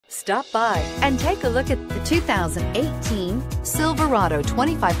Stop by and take a look at the 2018 Silverado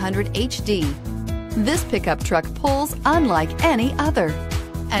 2500HD. This pickup truck pulls unlike any other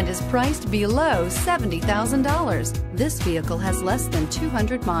and is priced below $70,000. This vehicle has less than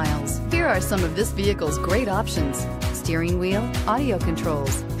 200 miles. Here are some of this vehicle's great options: steering wheel audio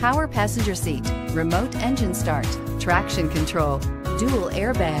controls, power passenger seat, remote engine start, traction control, dual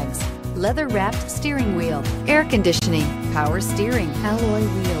airbags, leather-wrapped steering wheel, air conditioning, power steering, alloy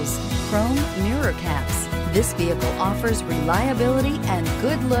wheels, chrome mirror caps. This vehicle offers reliability and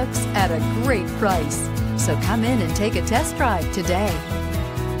good looks at a great price. So come in and take a test drive today.